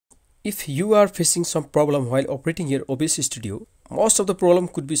If you are facing some problem while operating your OBS Studio, most of the problem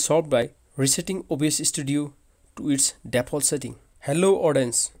could be solved by resetting OBS Studio to its default setting. Hello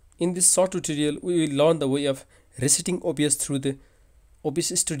audience, in this short tutorial we will learn the way of resetting OBS through the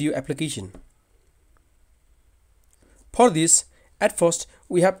OBS Studio application. For this, at first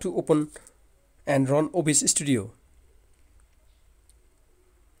we have to open and run OBS Studio.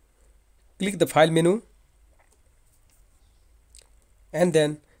 Click the File menu and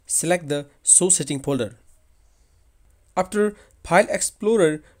then select the Show Setting folder. After File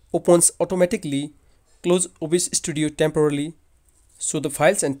Explorer opens automatically, close OBS Studio temporarily so the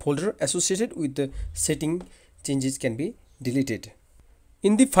files and folder associated with the setting changes can be deleted.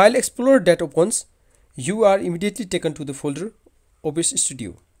 In the File Explorer that opens, you are immediately taken to the folder OBS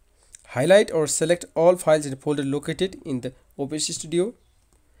Studio. Highlight or select all files in the folder located in the OBS Studio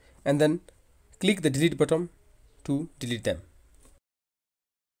and then click the delete button to delete them.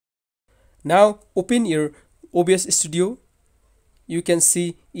 Now open your OBS Studio. You can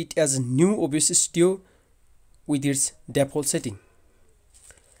see it as a new OBS Studio with its default setting.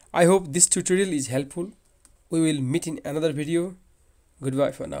 I hope this tutorial is helpful. We will meet in another video.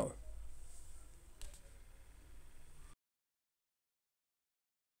 Goodbye for now.